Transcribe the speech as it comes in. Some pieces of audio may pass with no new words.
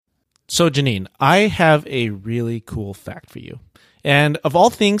So, Janine, I have a really cool fact for you. And of all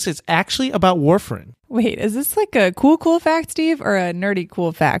things, it's actually about warfarin. Wait, is this like a cool fact, Steve, or a nerdy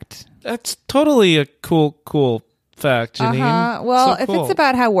cool fact? That's totally a cool fact, Janine. Well, So if cool. it's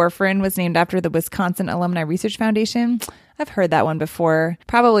about how warfarin was named after the Wisconsin Alumni Research Foundation, I've heard that one before.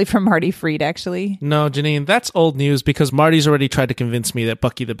 Probably from Marty Fried, actually. No, Janine, that's old news because Marty's already tried to convince me that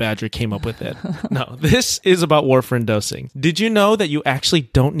Bucky the Badger came up with it. No, this is about warfarin dosing. Did you know that you actually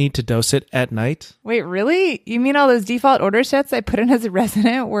don't need to dose it at night? Wait, really? You mean all those default order sets I put in as a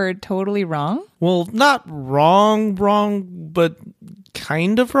resident were totally wrong? Well, not wrong, but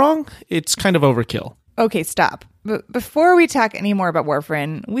kind of wrong. It's kind of overkill. Okay, stop. But before we talk any more about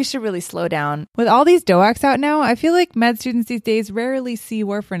warfarin, we should really slow down. With all these DOACs out now, I feel like med students these days rarely see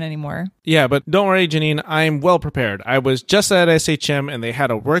warfarin anymore. Yeah, but don't worry, Janine. I'm well prepared. I was just at SHM and they had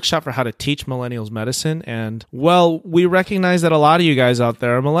a workshop for how to teach millennials medicine. And, well, we recognize that a lot of you guys out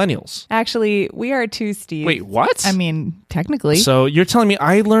there are millennials. Actually, we are too, Steve. Wait, what? I mean, technically. So you're telling me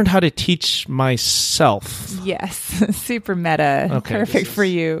I learned how to teach myself? Yes, super meta. Okay, Perfect for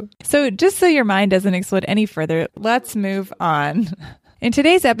you. So just so your mind doesn't explode any further, let's move on. In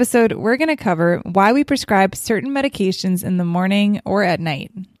today's episode, we're going to cover why we prescribe certain medications in the morning or at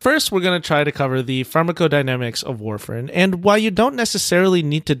night. First, we're going to try to cover the pharmacodynamics of warfarin and why you don't necessarily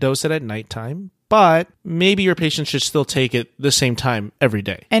need to dose it at nighttime, but maybe your patient should still take it the same time every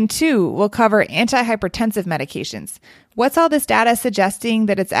day. And 2, we'll cover antihypertensive medications. What's all this data suggesting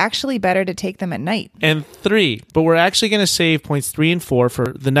that it's actually better to take them at night? And 3, but we're actually going to save points 3 and 4 for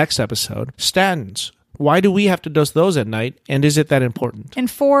the next episode, statins. Why do we have to dose those at night, and is it that important? And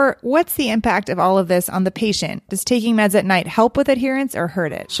 4, what's the impact of all of this on the patient? Does taking meds at night help with adherence or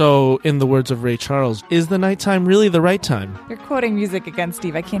hurt it? So, in the words of Ray Charles, is the nighttime really the right time? You're quoting music again,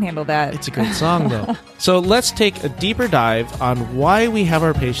 Steve. I can't handle that. It's a great song, though. So let's take a deeper dive on why we have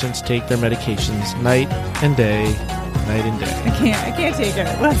our patients take their medications night and day, night and day. I can't take it.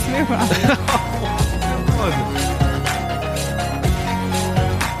 Let's move on.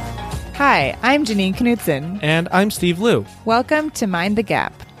 Hi, I'm Janine Knutson. And I'm Steve Liu, Welcome to Mind the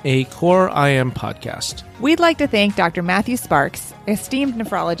Gap, a Core IM podcast. We'd like to thank Dr. Matthew Sparks, esteemed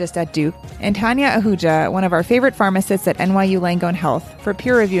nephrologist at Duke, and Tanya Ahuja, one of our favorite pharmacists at NYU Langone Health, for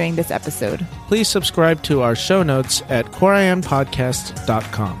peer reviewing this episode. Please subscribe to our show notes at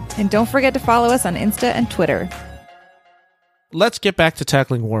coreimpodcast.com. And don't forget to follow us on Insta and Twitter. Let's get back to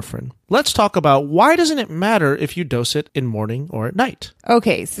tackling warfarin. Let's talk about why doesn't it matter if you dose it in morning or at night?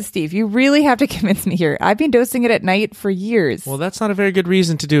 Okay, so Steve, you really have to convince me here. I've been dosing it at night for years. Well, that's not a very good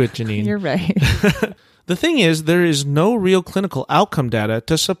reason to do it, Janine. You're right. The thing is, there is no real clinical outcome data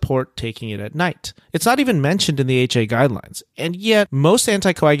to support taking it at night. It's not even mentioned in the HA guidelines, and yet most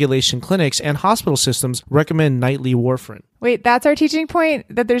anticoagulation clinics and hospital systems recommend nightly warfarin. Wait, that's our teaching point?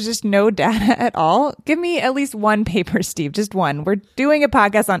 That there's just no data at all? Give me at least one paper, Steve, just one. We're doing a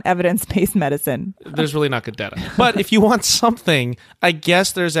podcast on evidence-based medicine. There's really not good data. But if you want something, I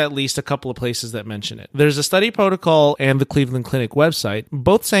guess there's at least a couple of places that mention it. There's a study protocol and the Cleveland Clinic website,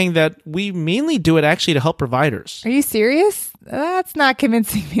 both saying that we mainly do it actually to help providers. Are you serious? That's not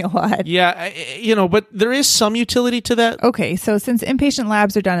convincing me a lot. Yeah, but there is some utility to that. Okay, so since inpatient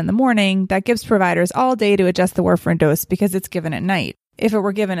labs are done in the morning, that gives providers all day to adjust the warfarin dose because it's given at night. If it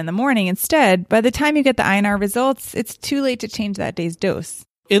were given in the morning instead, by the time you get the INR results, it's too late to change that day's dose.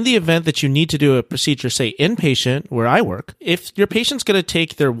 In the event that you need to do a procedure, say inpatient, where I work, if your patient's going to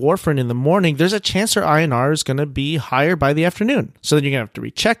take their warfarin in the morning, there's a chance their INR is going to be higher by the afternoon. So then you're going to have to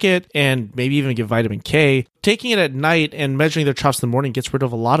recheck it and maybe even give vitamin K. Taking it at night and measuring their troughs in the morning gets rid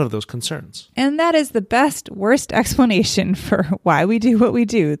of a lot of those concerns. And that is the worst explanation for why we do what we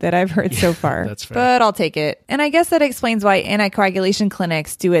do that I've heard so far. That's fair. But I'll take it. And I guess that explains why anticoagulation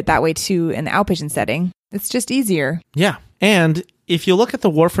clinics do it that way too in the outpatient setting. It's just easier. Yeah. And if you look at the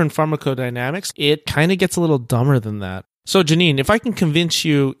warfarin pharmacodynamics, it kind of gets a little dumber than that. So, Janine, if I can convince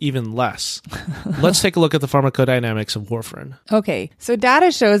you even less, let's take a look at the pharmacodynamics of warfarin. Okay, so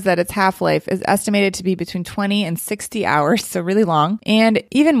data shows that its half-life is estimated to be between 20 and 60 hours, so really long. And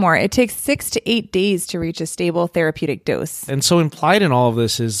even more, it takes 6 to 8 days to reach a stable therapeutic dose. And so implied in all of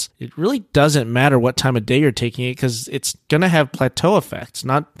this is it really doesn't matter what time of day you're taking it because it's going to have plateau effects,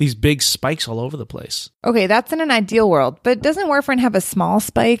 not these big spikes all over the place. Okay, that's in an ideal world, but doesn't warfarin have a small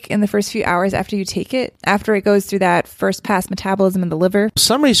spike in the first few hours after you take it, after it goes through that first pass metabolism in the liver?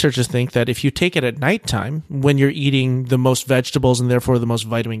 Some researchers think that if you take it at nighttime, when you're eating the most vegetables and therefore the most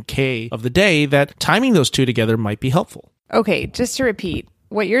vitamin K of the day, that timing those two together might be helpful. Okay, just to repeat,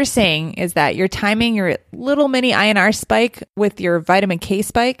 what you're saying is that you're timing your little mini INR spike with your vitamin K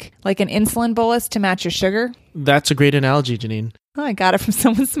spike, like an insulin bolus to match your sugar? That's a great analogy, Janine. Oh, I got it from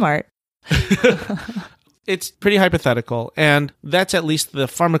someone smart. It's pretty hypothetical, and that's at least the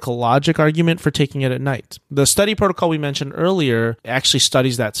pharmacologic argument for taking it at night. The study protocol we mentioned earlier actually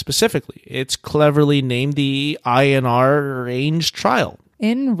studies that specifically. It's cleverly named the INR range trial.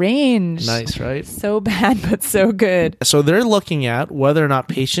 In range. Nice, right? So bad, but so good. So they're looking at whether or not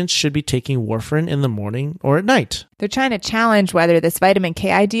patients should be taking warfarin in the morning or at night. They're trying to challenge whether this vitamin K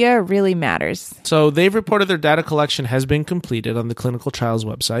idea really matters. So they've reported their data collection has been completed on the clinical trials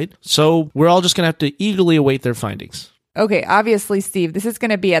website. So we're all just going to have to eagerly await their findings. Okay, obviously, Steve, this is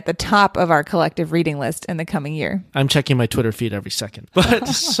going to be at the top of our collective reading list in the coming year. I'm checking my Twitter feed every second. But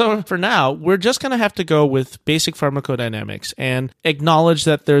so for now, we're just going to have to go with basic pharmacodynamics and acknowledge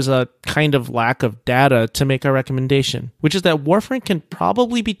that there's a kind of lack of data to make our recommendation, which is that warfarin can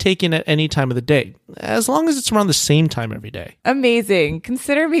probably be taken at any time of the day, as long as it's around the same time every day. Amazing.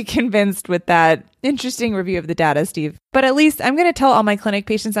 Consider me convinced with that interesting review of the data, Steve. But at least I'm going to tell all my clinic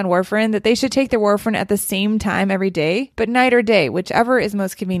patients on warfarin that they should take their warfarin at the same time every day, but night or day, whichever is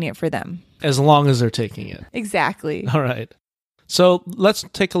most convenient for them. As long as they're taking it. Exactly. All right. So let's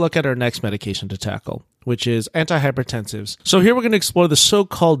take a look at our next medication to tackle, which is antihypertensives. So here we're going to explore the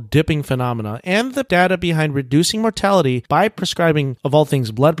so-called dipping phenomena and the data behind reducing mortality by prescribing, of all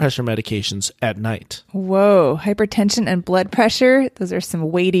things, blood pressure medications at night. Whoa, hypertension and blood pressure? Those are some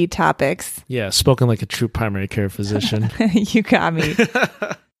weighty topics. Yeah, spoken like a true primary care physician. You got me.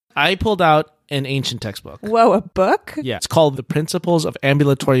 I pulled out an ancient textbook. Whoa, a book? Yeah, it's called The Principles of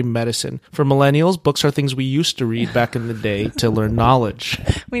Ambulatory Medicine. For millennials, books are things we used to read back in the day to learn knowledge.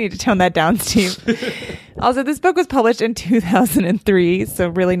 We need to tone that down, Steve. Also, this book was published in 2003, so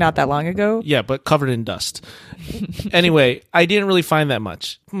really not that long ago. Yeah, but covered in dust. Anyway, I didn't really find that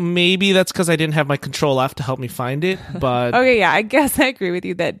much. Maybe that's because I didn't have my Control F to help me find it, but... Okay, yeah, I guess I agree with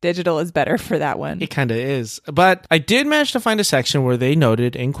you that digital is better for that one. It kind of is. But I did manage to find a section where they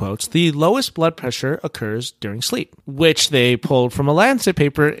noted, in quotes, the lowest blood pressure occurs during sleep, which they pulled from a Lancet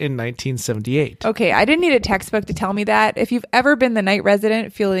paper in 1978. Okay, I didn't need a textbook to tell me that. If you've ever been the night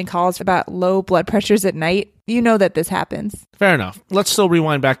resident fielding calls about low blood pressures at night, you know that this happens. Fair enough. Let's still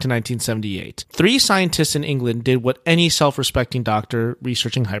rewind back to 1978. 3 scientists in England did what any self-respecting doctor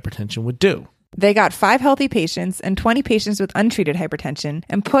researching hypertension would do. They got 5 healthy patients and 20 patients with untreated hypertension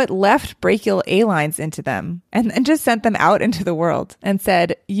and put left brachial A lines into them and then just sent them out into the world and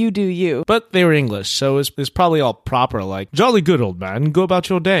said, you do you. But they were English, so it's probably all proper, like, jolly good, old man, go about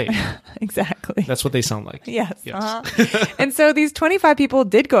your day. Exactly. That's what they sound like. Yes. And so these 25 people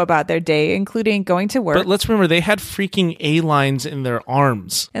did go about their day, including going to work. But let's remember, they had freaking A lines in their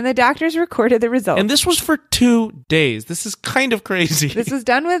arms. And the doctors recorded the results. And this was for 2 days. This is kind of crazy. This was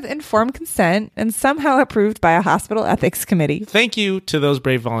done with informed consent and somehow approved by a hospital ethics committee. Thank you to those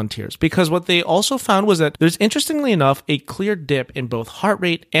brave volunteers, because what they also found was that there's, interestingly enough, a clear dip in both heart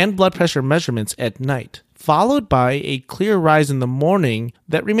rate and blood pressure measurements at night, followed by a clear rise in the morning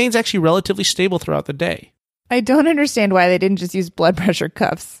that remains actually relatively stable throughout the day. I don't understand why they didn't just use blood pressure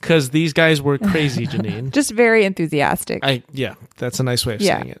cuffs. Because these guys were crazy, Janine. Just very enthusiastic. Yeah, that's a nice way of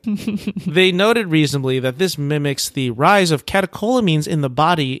saying it. They noted reasonably that this mimics the rise of catecholamines in the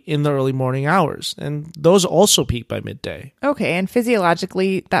body in the early morning hours, and those also peak by midday. Okay, and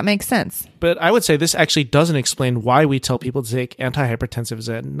physiologically, that makes sense. But I would say this actually doesn't explain why we tell people to take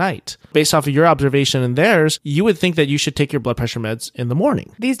antihypertensives at night. Based off of your observation and theirs, you would think that you should take your blood pressure meds in the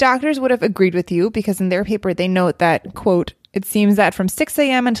morning. These doctors would have agreed with you because in their paper, they note that, quote, it seems that from 6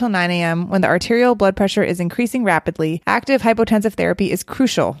 a.m. until 9 a.m., when the arterial blood pressure is increasing rapidly, active hypotensive therapy is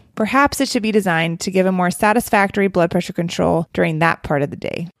crucial. Perhaps it should be designed to give a more satisfactory blood pressure control during that part of the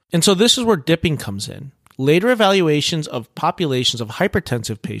day. And so this is where dipping comes in. Later evaluations of populations of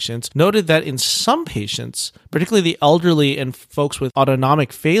hypertensive patients noted that in some patients, particularly the elderly and folks with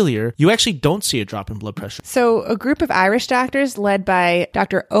autonomic failure, you actually don't see a drop in blood pressure. So a group of Irish doctors led by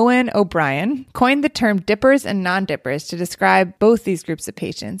Dr. Owen O'Brien coined the term dippers and non-dippers to describe both these groups of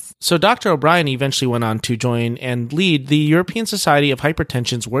patients. So Dr. O'Brien eventually went on to join and lead the European Society of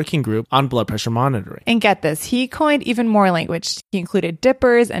Hypertension's working group on blood pressure monitoring. And get this, he coined even more language. He included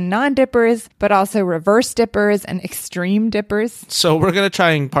dippers and non-dippers, but also reverse dippers and extreme dippers. So we're going to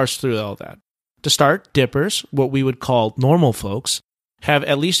try and parse through all that. To start, dippers, what we would call normal folks, have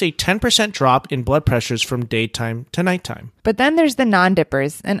at least a 10% drop in blood pressures from daytime to nighttime. But then there's the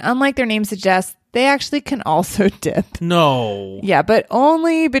non-dippers, and unlike their name suggests, they actually can also dip. No. Yeah, but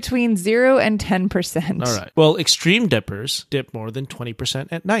only between 0 and 10%. All right. Well, extreme dippers dip more than 20%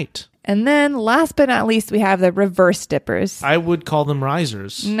 at night. And then, last but not least, we have the reverse dippers. I would call them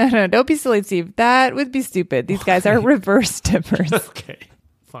risers. No, don't be silly, Steve. That would be stupid. These guys are reverse dippers. Okay.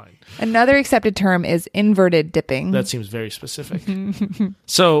 fine. Another accepted term is inverted dipping. That seems very specific.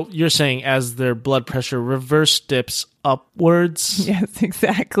 So you're saying as their blood pressure reverse dips upwards? Yes,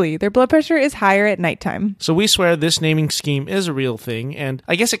 exactly. Their blood pressure is higher at nighttime. So we swear this naming scheme is a real thing, and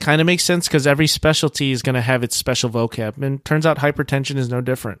I guess it kind of makes sense because every specialty is going to have its special vocab, and turns out hypertension is no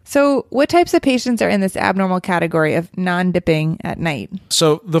different. So what types of patients are in this abnormal category of non-dipping at night?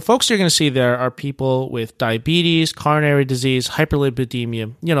 So the folks you're going to see there are people with diabetes, coronary disease,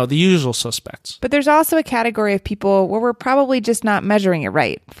 hyperlipidemia, the usual suspects. But there's also a category of people where we're probably just not measuring it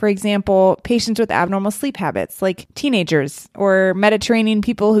right. For example, patients with abnormal sleep habits, like teenagers or Mediterranean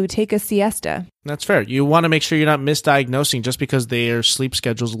people who take a siesta. That's fair. You want to make sure you're not misdiagnosing just because their sleep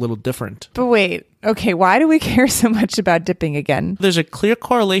schedule's a little different. But wait, okay, why do we care so much about dipping again? There's a clear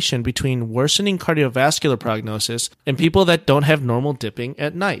correlation between worsening cardiovascular prognosis and people that don't have normal dipping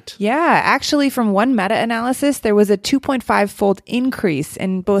at night. Yeah, actually, from one meta-analysis, there was a 2.5-fold increase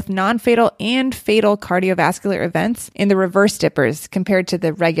in both non-fatal and fatal cardiovascular events in the reverse dippers compared to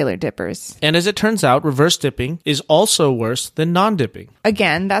the regular dippers. And as it turns out, reverse dipping is also worse than non-dipping.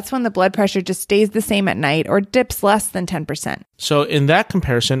 Again, that's when the blood pressure just stays the same at night or dips less than 10%. So in that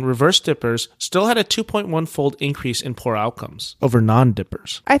comparison, reverse dippers still had a 2.1-fold increase in poor outcomes over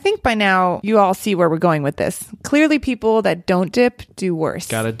non-dippers. I think by now you all see where we're going with this. Clearly people that don't dip do worse.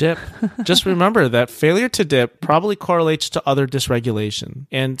 Gotta dip. Just remember that failure to dip probably correlates to other dysregulation.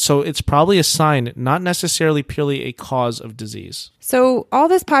 And so it's probably a sign, not necessarily purely a cause of disease. So all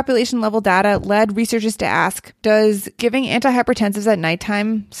this population level data led researchers to ask, does giving antihypertensives at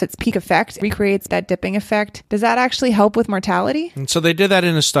nighttime, so its peak effect, recreates that dipping effect, does that actually help with mortality? And so they did that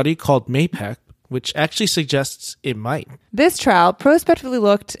in a study called MAPEC, which actually suggests it might. This trial prospectively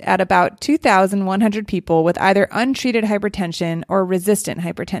looked at about 2,100 people with either untreated hypertension or resistant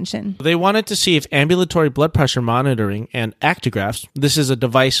hypertension. They wanted to see if ambulatory blood pressure monitoring and actigraphs, this is a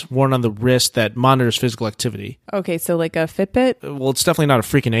device worn on the wrist that monitors physical activity. Okay, so like a Fitbit? Well, it's definitely not a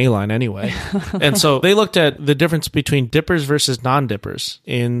freaking A-line anyway. And so they looked at the difference between dippers versus non-dippers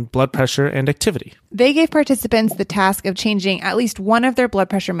in blood pressure and activity. They gave participants the task of changing at least one of their blood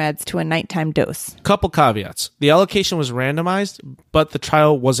pressure meds to a nighttime dose. Couple caveats. The allocation was randomized, but the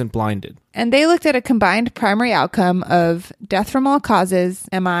trial wasn't blinded. And they looked at a combined primary outcome of death from all causes,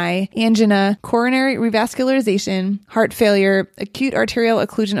 MI, angina, coronary revascularization, heart failure, acute arterial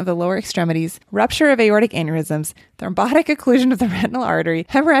occlusion of the lower extremities, rupture of aortic aneurysms, thrombotic occlusion of the retinal artery,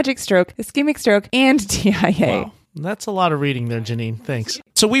 hemorrhagic stroke, ischemic stroke, and TIA. Wow. That's a lot of reading there, Janine. Thanks.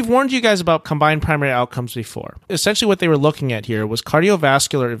 So we've warned you guys about combined primary outcomes before. Essentially what they were looking at here was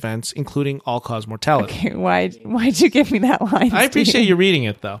cardiovascular events, including all-cause mortality. Okay, why'd you give me that line, I appreciate you reading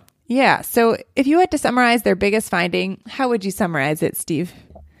it, though. Yeah, so if you had to summarize their biggest finding, how would you summarize it, Steve?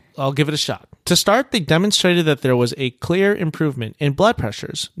 I'll give it a shot. To start, they demonstrated that there was a clear improvement in blood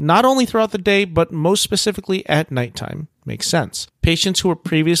pressures, not only throughout the day, but most specifically at nighttime. Makes sense. Patients who were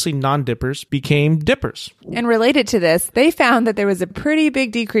previously non-dippers became dippers. And related to this, they found that there was a pretty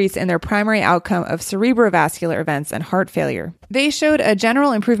big decrease in their primary outcome of cerebrovascular events and heart failure. They showed a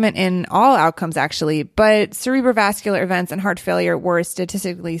general improvement in all outcomes, actually, but cerebrovascular events and heart failure were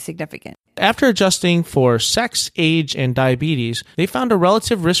statistically significant. After adjusting for sex, age, and diabetes, they found a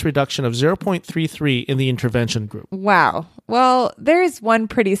relative risk reduction of 0.33 in the intervention group. Wow. Well, there's one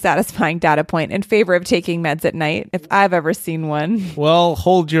pretty satisfying data point in favor of taking meds at night, if I've ever seen one. Well,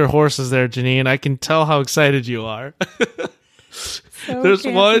 hold your horses there, Janine. I can tell how excited you are. There's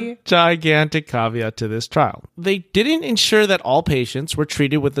one gigantic caveat to this trial. They didn't ensure that all patients were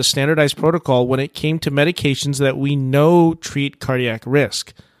treated with the standardized protocol when it came to medications that we know treat cardiac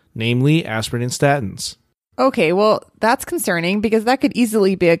risk, namely aspirin and statins. Okay, well, that's concerning because that could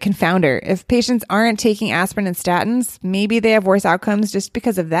easily be a confounder. If patients aren't taking aspirin and statins, maybe they have worse outcomes just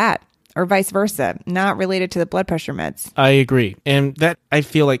because of that. Or vice versa, not related to the blood pressure meds. I agree. And that, I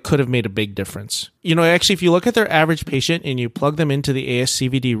feel like, could have made a big difference. Actually, if you look at their average patient and you plug them into the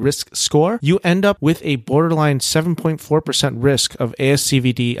ASCVD risk score, you end up with a borderline 7.4% risk of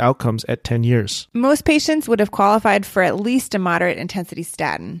ASCVD outcomes at 10 years. Most patients would have qualified for at least a moderate intensity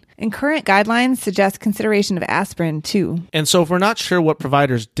statin. And current guidelines suggest consideration of aspirin, too. And so if we're not sure what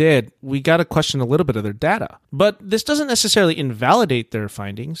providers did, we got to question a little bit of their data. But this doesn't necessarily invalidate their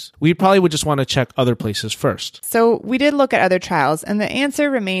findings. We'd probably would just want to check other places first. So we did look at other trials, and the answer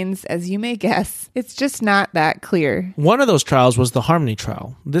remains, as you may guess, it's just not that clear. One of those trials was the Harmony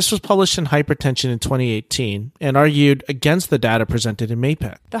trial. This was published in Hypertension in 2018 and argued against the data presented in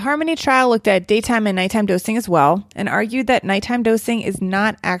MAPEC. The Harmony trial looked at daytime and nighttime dosing as well, and argued that nighttime dosing is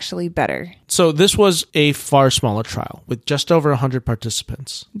not actually better. So this was a far smaller trial with just over 100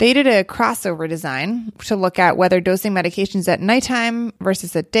 participants. They did a crossover design to look at whether dosing medications at nighttime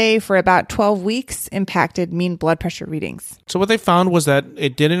versus at day for about 12 weeks impacted mean blood pressure readings. So what they found was that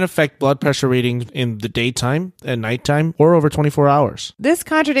it didn't affect blood pressure readings in the daytime and nighttime or over 24 hours. This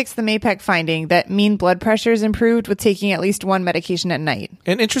contradicts the MAPEC finding that mean blood pressures improved with taking at least one medication at night.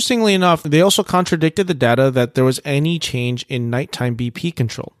 And interestingly enough, they also contradicted the data that there was any change in nighttime BP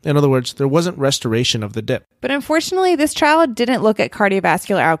control. In other words, there wasn't restoration of the dip. But unfortunately, this trial didn't look at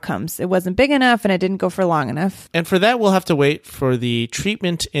cardiovascular outcomes. It wasn't big enough and it didn't go for long enough. And for that, we'll have to wait for the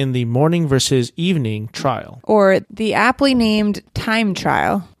treatment in the morning versus evening trial. Or the aptly named TIME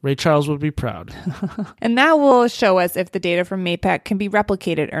trial. Ray Charles would be proud. And that will show us if the data from MAPEC can be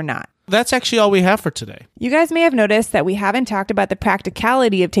replicated or not. That's actually all we have for today. You guys may have noticed that we haven't talked about the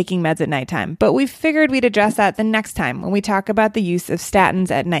practicality of taking meds at nighttime, but we figured we'd address that the next time when we talk about the use of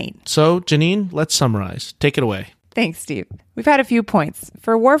statins at night. So, Janine, let's summarize. Take it away. Thanks, Steve. We've had a few points.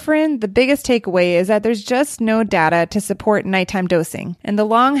 For warfarin, the biggest takeaway is that there's just no data to support nighttime dosing, and the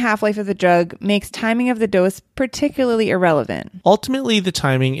long half-life of the drug makes timing of the dose particularly irrelevant. Ultimately, the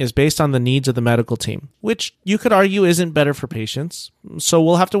timing is based on the needs of the medical team, which you could argue isn't better for patients. So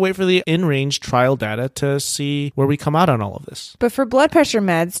we'll have to wait for the in-range trial data to see where we come out on all of this. But for blood pressure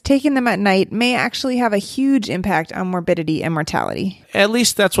meds, taking them at night may actually have a huge impact on morbidity and mortality. At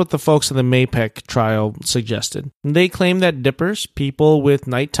least that's what the folks in the MAPEC trial suggested. They claim that dippers, people with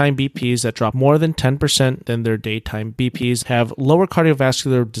nighttime BPs that drop more than 10% than their daytime BPs, have lower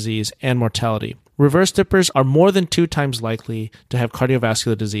cardiovascular disease and mortality. Reverse dippers are more than 2 times likely to have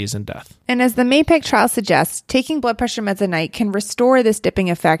cardiovascular disease and death. And as the MAPEC trial suggests, taking blood pressure meds at night can restore this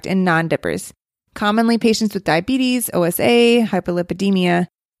dipping effect in non-dippers, commonly patients with diabetes, OSA, hyperlipidemia,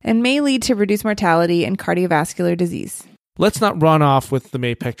 and may lead to reduced mortality and cardiovascular disease. Let's not run off with the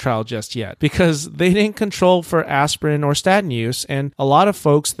MAPEC trial just yet, because they didn't control for aspirin or statin use, and a lot of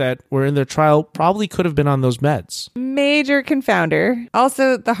folks that were in their trial probably could have been on those meds. Major confounder.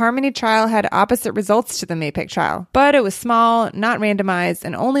 Also, the Harmony trial had opposite results to the MAPEC trial, but it was small, not randomized,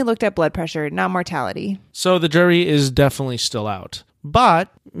 and only looked at blood pressure, not mortality. So the jury is definitely still out. But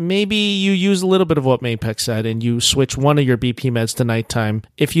maybe you use a little bit of what MAPEC said and you switch one of your BP meds to nighttime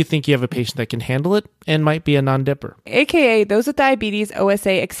if you think you have a patient that can handle it and might be a non-dipper. AKA those with diabetes,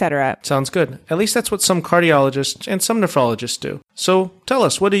 OSA, etc. Sounds good. At least that's what some cardiologists and some nephrologists do. So tell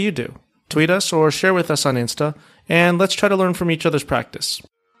us, what do you do? Tweet us or share with us on Insta, and let's try to learn from each other's practice.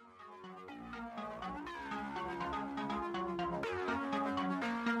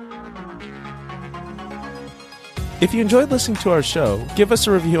 If you enjoyed listening to our show, give us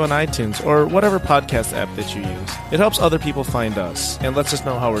a review on iTunes or whatever podcast app that you use. It helps other people find us and lets us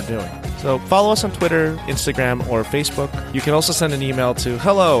know how we're doing. So follow us on Twitter, Instagram, or Facebook. You can also send an email to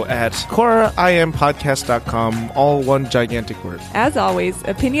hello@CoraIMPodcast.com, all one gigantic word. As always,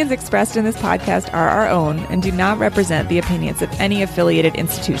 opinions expressed in this podcast are our own and do not represent the opinions of any affiliated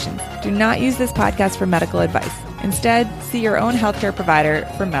institutions. Do not use this podcast for medical advice. Instead, see your own healthcare provider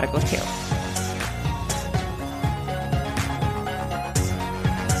for medical care.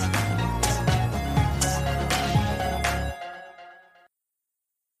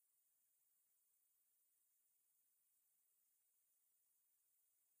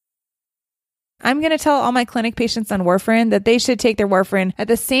 I'm going to tell all my clinic patients on warfarin that they should take their warfarin at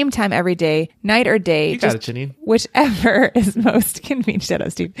the same time every day, night or day. You got it, Janine. Whichever is most convenient. Shut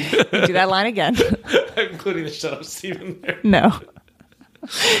up, Steve. Do that line again. Including the shut up, Steve, in there. No.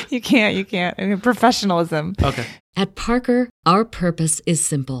 You can't. I mean, professionalism. Okay. At Parker, our purpose is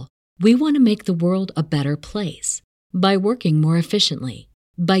simple. We want to make the world a better place by working more efficiently,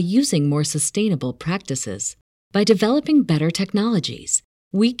 by using more sustainable practices, by developing better technologies.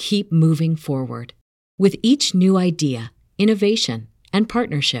 We keep moving forward. With each new idea, innovation, and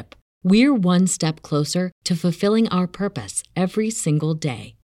partnership, we're one step closer to fulfilling our purpose every single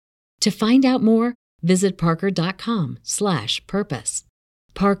day. To find out more, visit parker.com/purpose.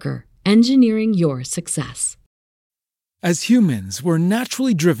 Parker, engineering your success. As humans, we're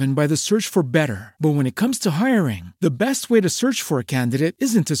naturally driven by the search for better. But when it comes to hiring, the best way to search for a candidate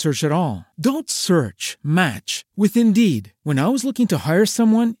isn't to search at all. Don't search, match with Indeed. When I was looking to hire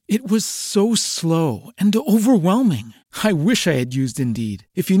someone, it was so slow and overwhelming. I wish I had used Indeed.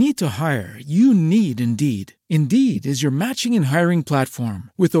 If you need to hire, you need Indeed. Indeed is your matching and hiring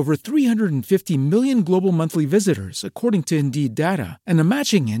platform with over 350 million global monthly visitors, according to Indeed data, and a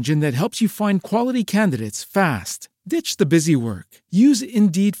matching engine that helps you find quality candidates fast. Ditch the busy work. Use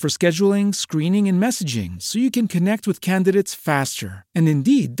Indeed for scheduling, screening, and messaging so you can connect with candidates faster. And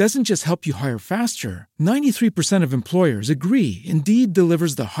Indeed doesn't just help you hire faster. 93% of employers agree Indeed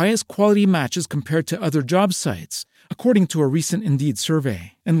delivers the highest quality matches compared to other job sites, according to a recent Indeed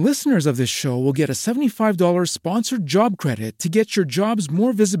survey. And listeners of this show will get a $75 sponsored job credit to get your jobs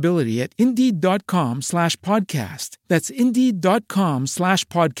more visibility at Indeed.com/podcast. That's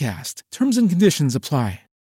Indeed.com/podcast. Terms and conditions apply.